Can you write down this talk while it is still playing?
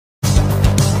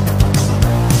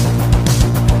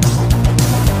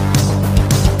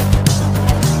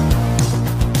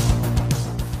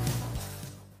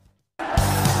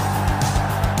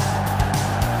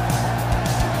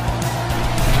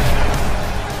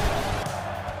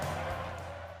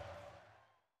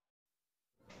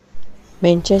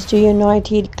Manchester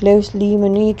United closely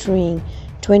monitoring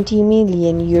 20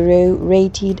 million euro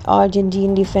rated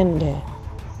Argentine defender.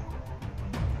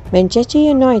 Manchester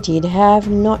United have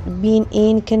not been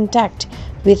in contact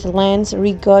with Lens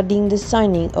regarding the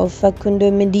signing of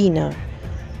Facundo Medina,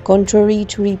 contrary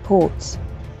to reports.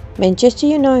 Manchester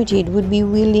United would be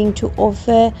willing to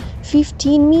offer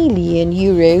 15 million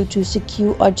euro to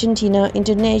secure Argentina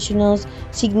international's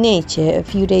signature a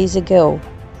few days ago,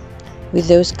 with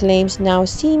those claims now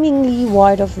seemingly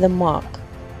wide of the mark.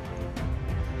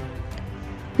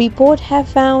 Reports have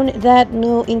found that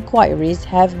no enquiries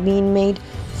have been made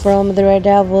from the Red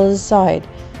Devils side,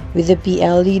 with the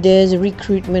PL leaders'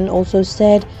 recruitment also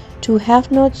said to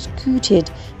have not scouted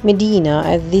Medina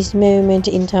at this moment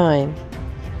in time.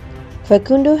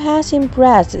 Facundo has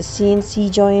impressed since he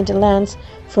joined Lens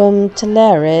from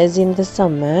Talleres in the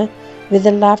summer, with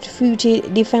the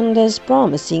left-footed defender's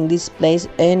promising displays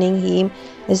earning him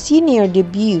a senior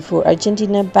debut for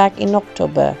Argentina back in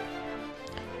October.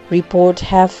 Reports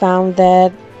have found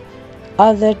that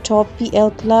other top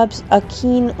PL clubs are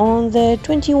keen on the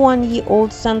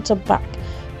 21-year-old centre-back,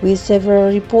 with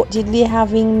several reportedly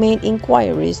having made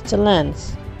inquiries to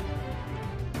Lens.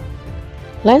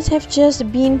 Lens have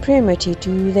just been promoted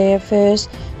to their first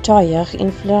tier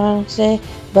in France,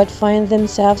 but find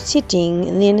themselves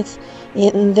sitting ninth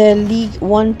in the League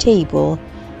One table.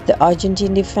 The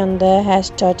Argentine defender has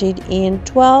started in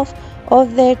 12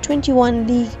 of their 21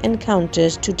 league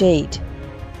encounters to date.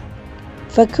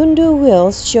 Facundo,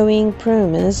 whilst showing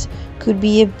promise, could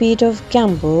be a bit of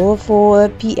gamble for a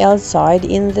PL side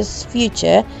in the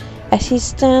future, as he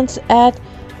stands at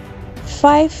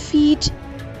 5 feet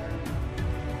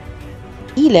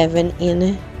 11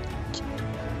 in,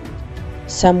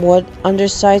 somewhat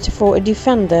undersized for a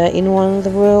defender in one of the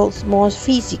world's most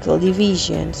physical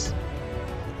divisions.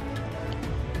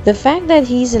 The fact that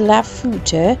he's a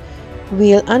left-footer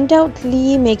will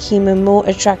undoubtedly make him a more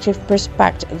attractive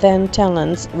prospect than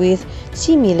talents with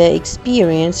similar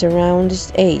experience around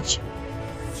his age.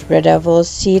 Red Devils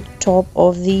sit top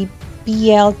of the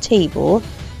PL table,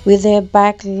 with their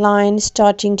back line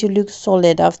starting to look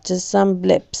solid after some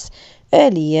blips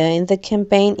earlier in the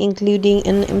campaign, including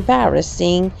an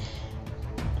embarrassing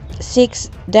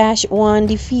 6-1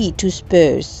 defeat to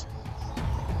Spurs.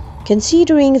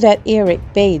 Considering that Eric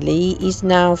Bailly is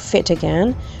now fit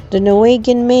again, the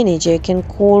Norwegian manager can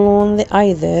call on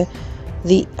either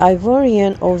the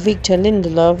Ivorian or Victor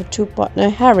Lindelof to partner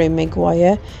Harry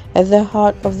Maguire at the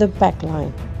heart of the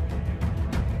backline.